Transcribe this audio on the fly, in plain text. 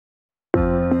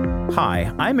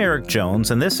Hi, I'm Eric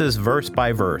Jones, and this is Verse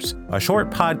by Verse, a short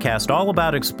podcast all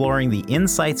about exploring the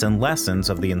insights and lessons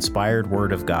of the inspired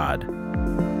Word of God.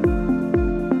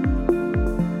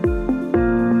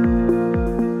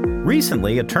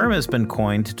 Recently, a term has been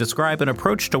coined to describe an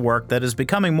approach to work that is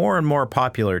becoming more and more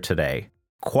popular today: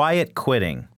 quiet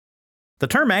quitting. The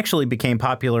term actually became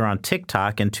popular on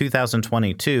TikTok in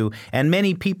 2022, and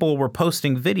many people were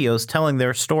posting videos telling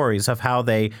their stories of how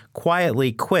they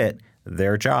quietly quit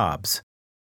their jobs.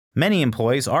 Many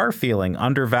employees are feeling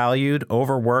undervalued,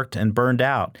 overworked, and burned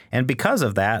out, and because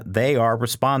of that, they are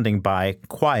responding by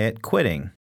quiet quitting.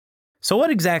 So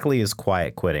what exactly is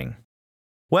quiet quitting?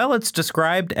 Well, it's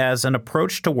described as an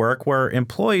approach to work where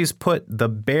employees put the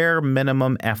bare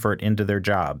minimum effort into their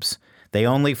jobs. They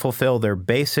only fulfill their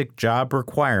basic job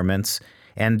requirements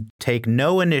and take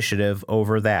no initiative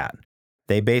over that.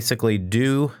 They basically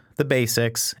do the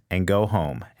basics and go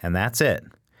home, and that's it.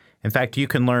 In fact, you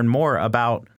can learn more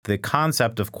about the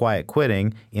concept of quiet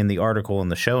quitting in the article in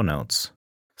the show notes.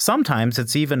 Sometimes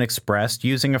it's even expressed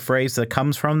using a phrase that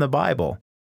comes from the Bible.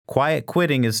 Quiet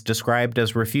quitting is described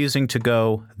as refusing to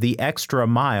go the extra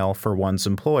mile for one's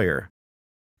employer.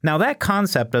 Now, that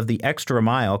concept of the extra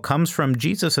mile comes from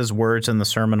Jesus' words in the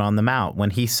Sermon on the Mount when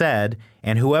he said,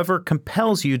 "And whoever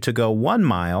compels you to go 1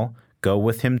 mile, go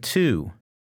with him 2."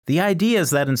 The idea is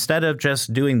that instead of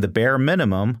just doing the bare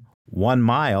minimum, 1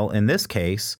 mile in this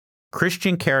case,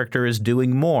 Christian character is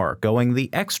doing more, going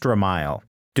the extra mile,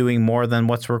 doing more than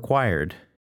what's required.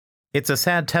 It's a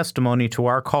sad testimony to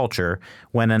our culture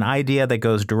when an idea that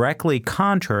goes directly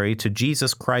contrary to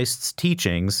Jesus Christ's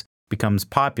teachings becomes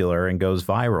popular and goes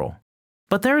viral.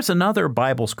 But there's another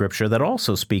Bible scripture that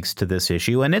also speaks to this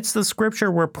issue, and it's the scripture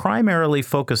we're primarily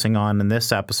focusing on in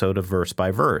this episode of Verse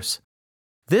by Verse.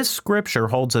 This scripture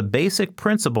holds a basic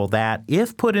principle that,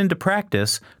 if put into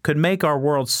practice, could make our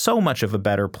world so much of a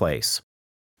better place.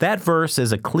 That verse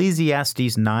is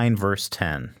Ecclesiastes 9, verse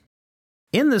 10.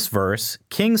 In this verse,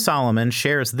 King Solomon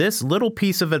shares this little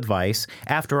piece of advice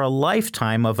after a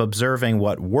lifetime of observing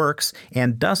what works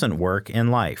and doesn't work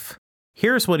in life.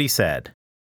 Here's what he said: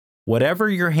 "Whatever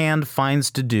your hand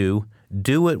finds to do,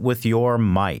 do it with your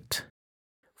might.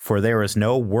 For there is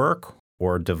no work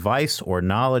or device or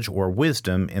knowledge or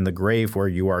wisdom in the grave where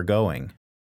you are going."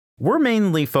 We're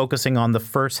mainly focusing on the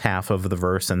first half of the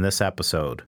verse in this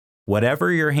episode.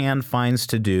 Whatever your hand finds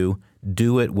to do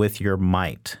it with your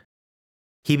might.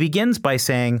 He begins by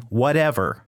saying,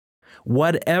 whatever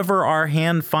our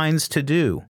hand finds to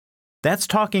do. That's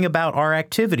talking about our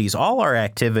activities, all our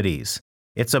activities.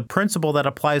 It's a principle that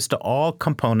applies to all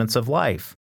components of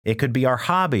life. It could be our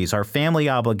hobbies, our family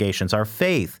obligations, our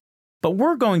faith. But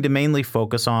we're going to mainly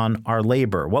focus on our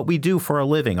labor, what we do for a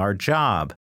living, our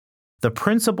job. The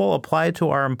principle applied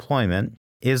to our employment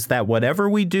is that whatever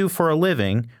we do for a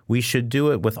living, we should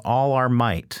do it with all our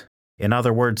might. In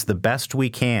other words, the best we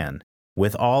can,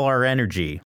 with all our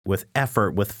energy, with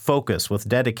effort, with focus, with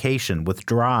dedication, with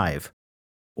drive.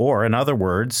 Or, in other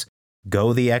words,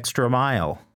 go the extra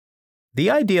mile. The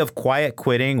idea of quiet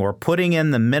quitting or putting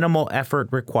in the minimal effort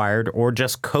required or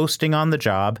just coasting on the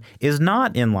job is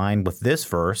not in line with this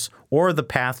verse or the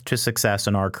path to success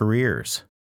in our careers.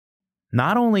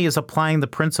 Not only is applying the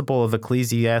principle of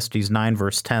Ecclesiastes 9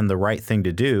 verse 10 the right thing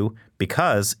to do,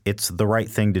 because it's the right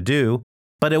thing to do,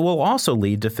 but it will also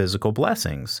lead to physical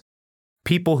blessings.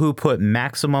 People who put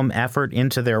maximum effort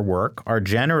into their work are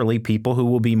generally people who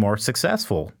will be more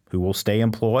successful, who will stay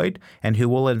employed, and who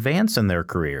will advance in their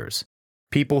careers.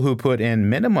 People who put in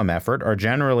minimum effort are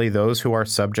generally those who are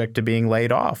subject to being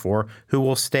laid off or who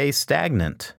will stay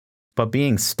stagnant. But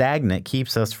being stagnant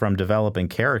keeps us from developing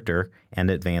character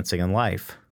and advancing in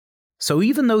life. So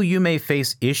even though you may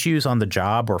face issues on the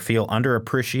job or feel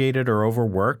underappreciated or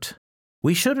overworked,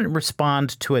 we shouldn't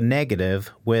respond to a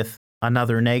negative with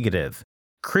another negative.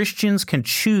 Christians can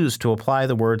choose to apply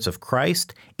the words of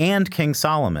Christ and King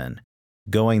Solomon,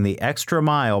 going the extra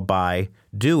mile by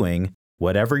doing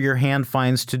whatever your hand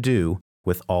finds to do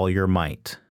with all your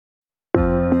might.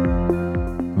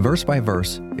 Verse by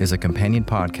Verse is a companion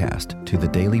podcast to the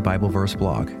Daily Bible Verse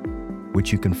blog,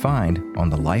 which you can find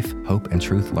on the Life, Hope, and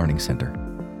Truth Learning Center.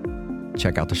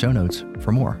 Check out the show notes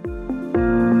for more.